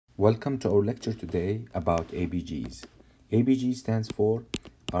Welcome to our lecture today about ABGs. ABG stands for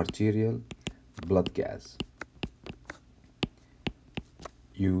Arterial Blood Gas.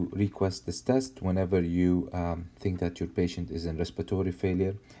 You request this test whenever you think that your patient is in respiratory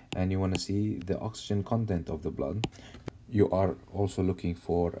failure and you want to see the oxygen content of the blood. You are also looking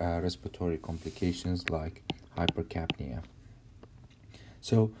for respiratory complications like hypercapnia.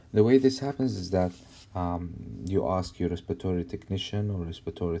 So the way this happens is that you ask your respiratory technician or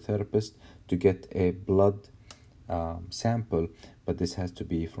respiratory therapist to get a blood sample, but this has to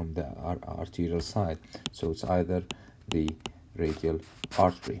be from the arterial side. So it's either the radial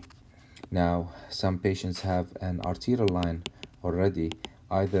artery. Now, some patients have an arterial line already,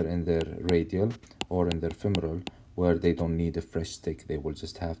 either in their radial or in their femoral, where they don't need a fresh stick. They will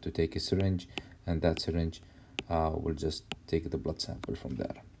just have to take a syringe, and that syringe will just take the blood sample from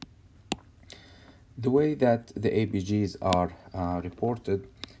there. The way that the ABGs are reported,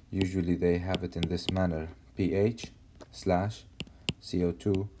 usually they have it in this manner: pH /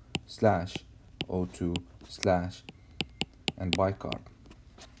 CO2 / O2 / and bicarb.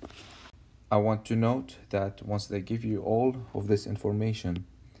 I want to note that once they give you all of this information,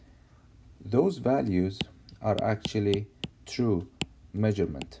 those values are actually true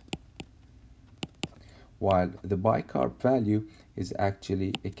measurement, while the bicarb value is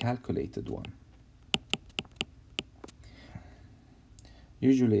actually a calculated one.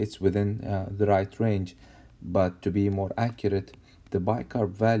 Usually it's within the right range, but to be more accurate, the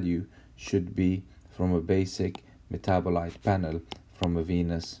bicarb value should be from a basic metabolite panel from a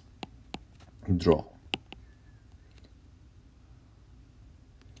venous draw.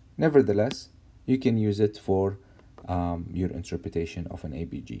 Nevertheless, you can use it for your interpretation of an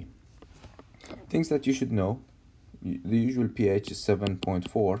ABG. Things that you should know: the usual pH is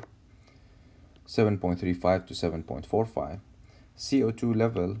 7.4, 7.35 to 7.45. CO2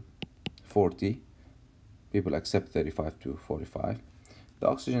 level 40, people accept 35 to 45. The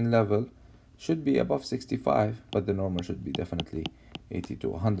oxygen level should be above 65, but the normal should be definitely 80 to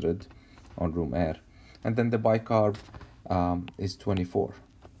 100 on room air. And then the bicarb is 24.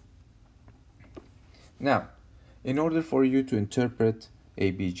 Now, in order for you to interpret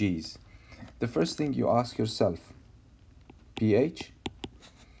ABGs, the first thing you ask yourself: pH,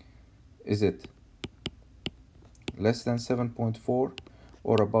 is it less than 7.4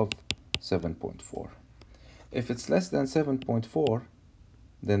 or above 7.4? If it's less than 7.4,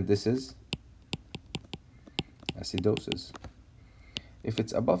 then this is acidosis. If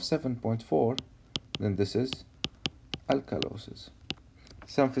it's above 7.4, then this is alkalosis.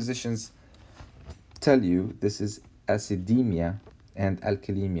 Some physicians tell you this is acidemia and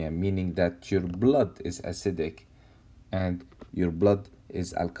alkalemia, meaning that your blood is acidic and your blood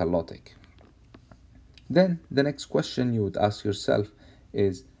is alkalotic. Then the next question you would ask yourself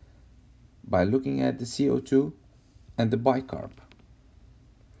is, by looking at the CO2 and the bicarb,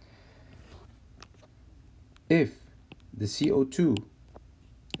 if the CO2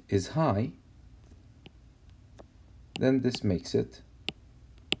 is high, then this makes it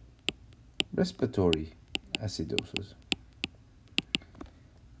respiratory acidosis.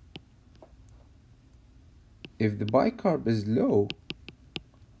 If the bicarb is low,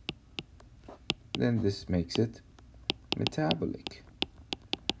 then this makes it metabolic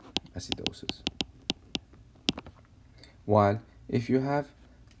acidosis. While if you have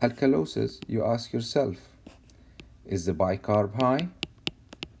alkalosis, you ask yourself, is the bicarb high?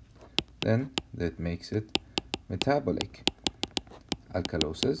 Then that makes it metabolic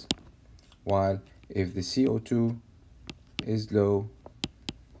alkalosis. While if the CO2 is low,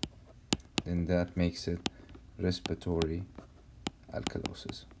 then that makes it respiratory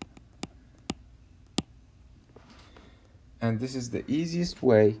alkalosis. And this is the easiest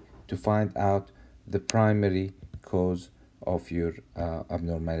way to find out the primary cause of your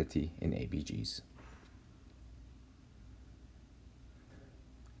abnormality in ABGs.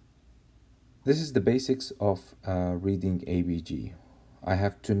 This is the basics of reading ABG. I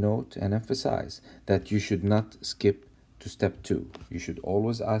have to note and emphasize that you should not skip to step 2. You should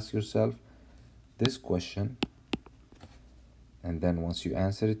always ask yourself this question, and then once you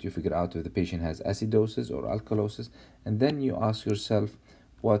answer it, you figure out if the patient has acidosis or alkalosis, and then you ask yourself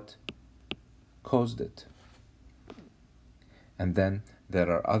what caused it. And then there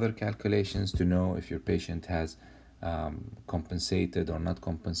are other calculations to know if your patient has compensated or not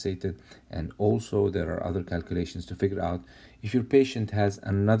compensated, and also there are other calculations to figure out if your patient has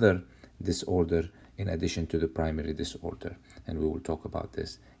another disorder in addition to the primary disorder, and we will talk about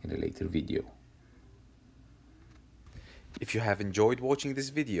this in a later video. If you have enjoyed watching this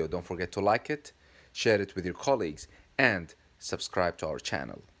video, don't forget to like it, share it with your colleagues, and subscribe to our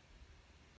channel.